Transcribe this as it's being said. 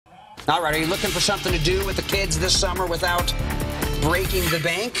All right, are you looking for something to do with the kids this summer without breaking the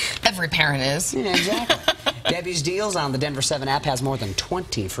bank? Every parent is. Yeah, exactly. Debbie's Deals on the Denver 7 app has more than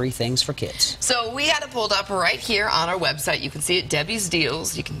 20 free things for kids. So we had it pulled up right here on our website. You can see it, Debbie's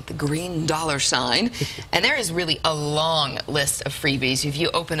Deals. You can the green $sign. And there is really a long list of freebies. If you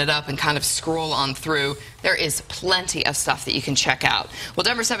open it up and kind of scroll on through, there is plenty of stuff that you can check out. Well,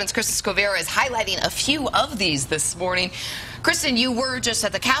 Denver 7's Kristen Scovera is highlighting a few of these this morning. Kristen, you were just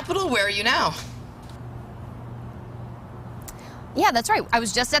at the Capitol. Where are you now? Yeah, that's right. I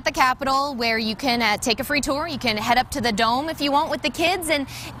was just at the Capitol, where you can take a free tour. You can head up to the Dome if you want with the kids. And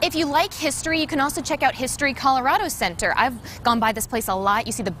if you like history, you can also check out History Colorado Center. I've gone by this place a lot.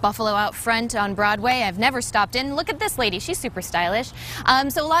 You see the buffalo out front on Broadway. I've never stopped in. Look at this lady. She's super stylish.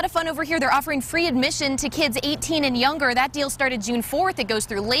 So a lot of fun over here. They're offering free admission to kids 18 and younger. That deal started June 4th. It goes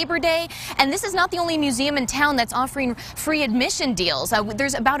through Labor Day. And this is not the only museum in town that's offering free admission deals.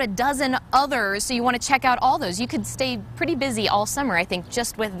 There's about a dozen others, so you want to check out all those. You could stay pretty busy all summer, I think,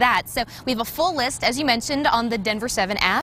 just with that. So we have a full list, as you mentioned, on the Denver 7 app.